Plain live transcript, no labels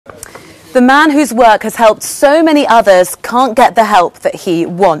The man whose work has helped so many others can't get the help that he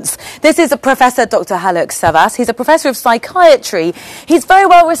wants. This is Professor Dr. Haluk Savas. He's a professor of psychiatry. He's very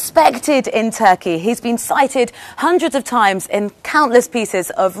well respected in Turkey. He's been cited hundreds of times in countless pieces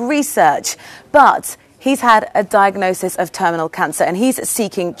of research. But he's had a diagnosis of terminal cancer and he's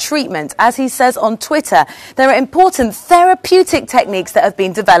seeking treatment. As he says on Twitter, there are important therapeutic techniques that have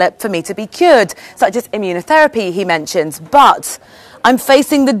been developed for me to be cured, such as immunotherapy, he mentions. But I'm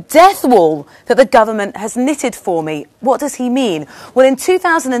facing the death wall that the government has knitted for me. What does he mean? Well, in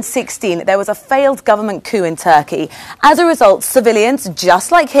 2016, there was a failed government coup in Turkey. As a result, civilians,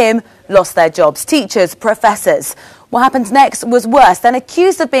 just like him, lost their jobs. Teachers, professors. What happened next was worse. Then,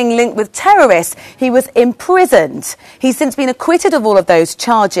 accused of being linked with terrorists, he was imprisoned. He's since been acquitted of all of those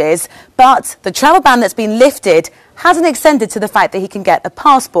charges, but the travel ban that's been lifted hasn't extended to the fact that he can get a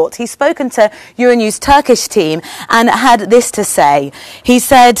passport. He's spoken to Euronews' Turkish team and had this to say. He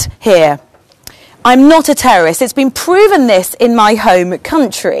said here, "I'm not a terrorist. It's been proven this in my home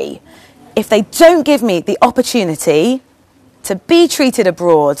country. If they don't give me the opportunity to be treated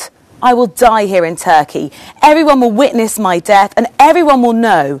abroad, I will die here in Turkey. Everyone will witness my death and everyone will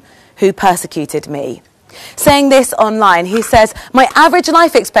know who persecuted me." Saying this online, he says, "My average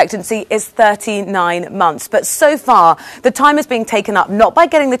life expectancy is 39 months. But so far, the time is being taken up not by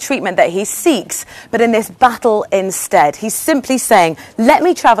getting the treatment that he seeks, but in this battle instead." He's simply saying, let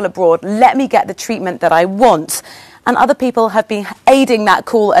me travel abroad, let me get the treatment that I want. And other people have been aiding that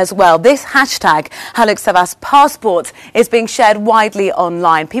call as well. This hashtag, Haluk Savas Passport, is being shared widely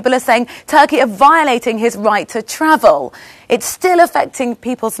online. People are saying Turkey are violating his right to travel. It's still affecting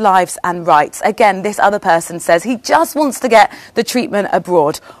people's lives and rights. Again, this other person says he just wants to get the treatment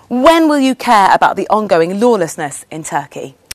abroad. When will you care about the ongoing lawlessness in Turkey?